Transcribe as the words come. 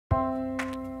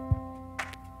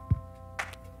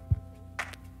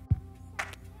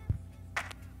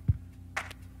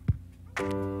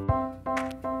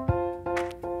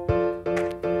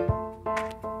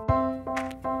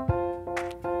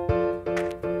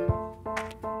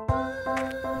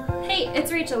Hey,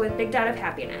 it's Rachel with Big Dot of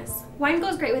Happiness. Wine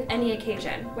goes great with any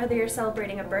occasion, whether you're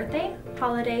celebrating a birthday,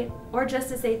 holiday, or just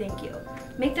to say thank you.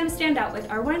 Make them stand out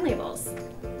with our wine labels.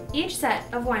 Each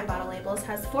set of wine bottle labels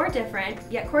has 4 different,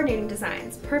 yet coordinating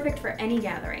designs, perfect for any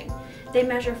gathering. They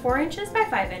measure 4 inches by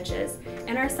 5 inches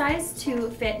and are sized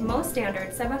to fit most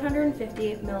standard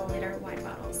 750 milliliter wine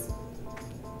bottles.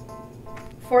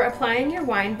 For applying your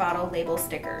wine bottle label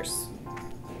stickers.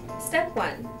 Step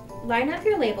 1. Line up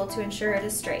your label to ensure it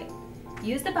is straight.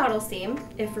 Use the bottle seam,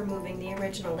 if removing the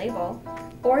original label,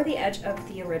 or the edge of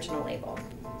the original label.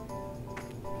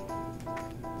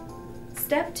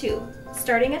 Step 2.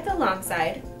 Starting at the long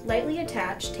side, lightly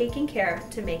attach, taking care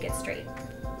to make it straight.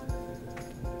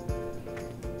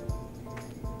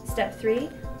 Step 3.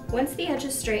 Once the edge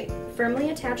is straight,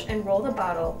 firmly attach and roll the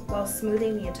bottle while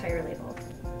smoothing the entire label.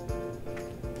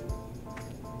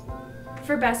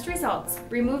 For best results,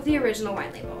 remove the original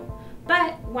wine label,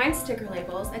 but wine sticker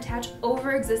labels attach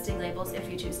over existing labels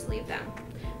if you choose to leave them.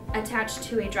 Attach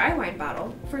to a dry wine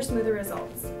bottle for smoother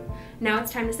results. Now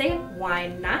it's time to say why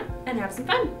not and have some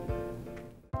fun.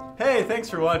 Hey, thanks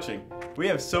for watching. We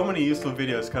have so many useful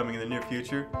videos coming in the near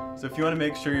future, so if you want to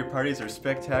make sure your parties are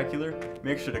spectacular,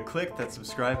 make sure to click that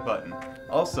subscribe button.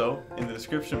 Also, in the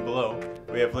description below,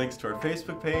 we have links to our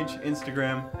Facebook page,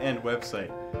 Instagram, and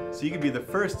website, so you can be the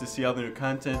first to see all the new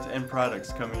content and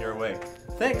products coming your way.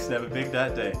 Thanks and have a big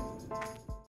dot day.